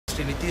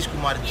Shri Nitish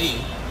Kumar ji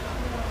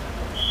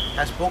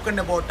has spoken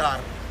about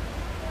our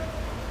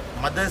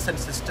mothers and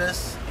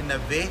sisters in a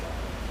way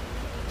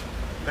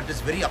that is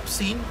very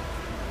obscene,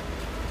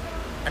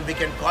 and we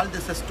can call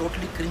this as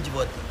totally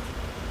cringe-worthy.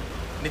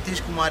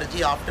 Nitish Kumar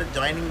ji, after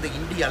joining the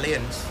Indie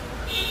Alliance,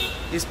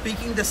 is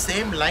speaking the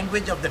same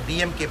language of the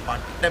DMK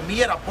party. The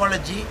mere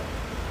apology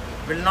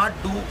will not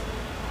do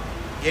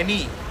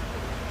any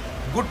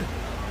good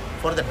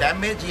for the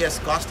damage he has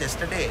caused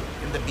yesterday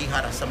in the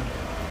Bihar Assembly.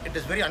 It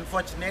is very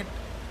unfortunate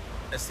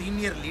a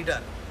senior leader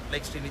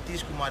like Shri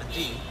Nitish Kumar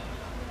ji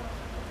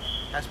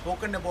has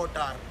spoken about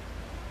our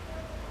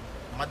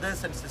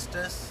mothers and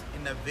sisters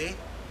in a way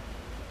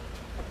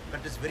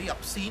that is very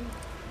obscene,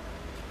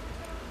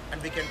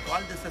 and we can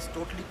call this as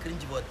totally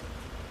cringe-worthy.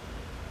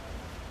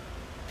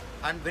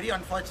 And very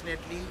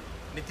unfortunately,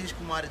 Nitish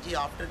Kumar ji,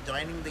 after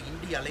joining the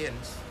Indie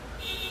Alliance,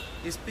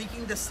 is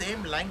speaking the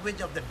same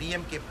language of the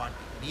DMK party.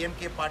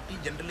 DMK party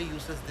generally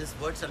uses these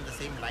words and the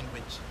same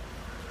language: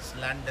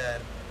 slander,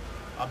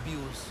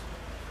 abuse,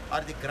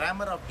 or the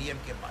grammar of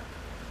DMK party.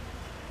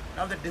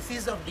 Now the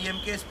disease of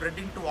DMK is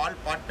spreading to all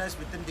partners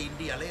within the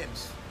Indie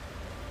Alliance,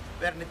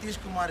 where Nitish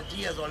Kumar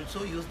ji has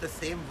also used the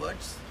same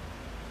words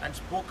and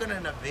spoken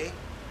in a way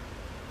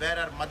where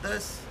our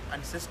mothers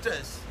and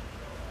sisters,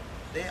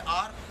 they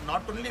are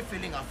not only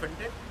feeling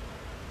offended,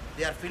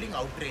 they are feeling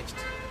outraged.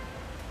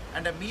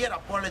 And a mere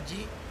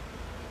apology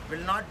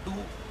will not do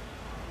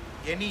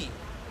any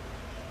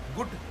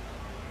good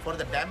for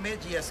the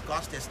damage he has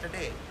caused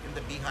yesterday in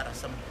the Bihar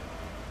Assembly.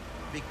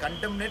 We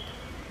condemn it,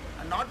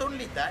 and not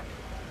only that,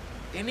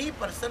 any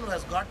person who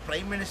has got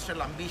prime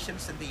ministerial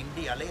ambitions in the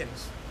Indie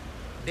Alliance,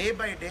 day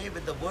by day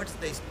with the words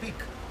they speak,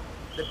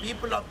 the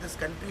people of this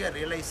country are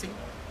realizing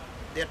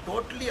they are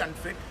totally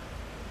unfit.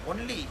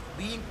 Only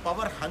being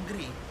power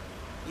hungry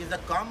is the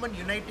common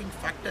uniting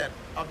factor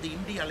of the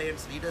Indie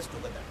Alliance leaders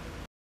together.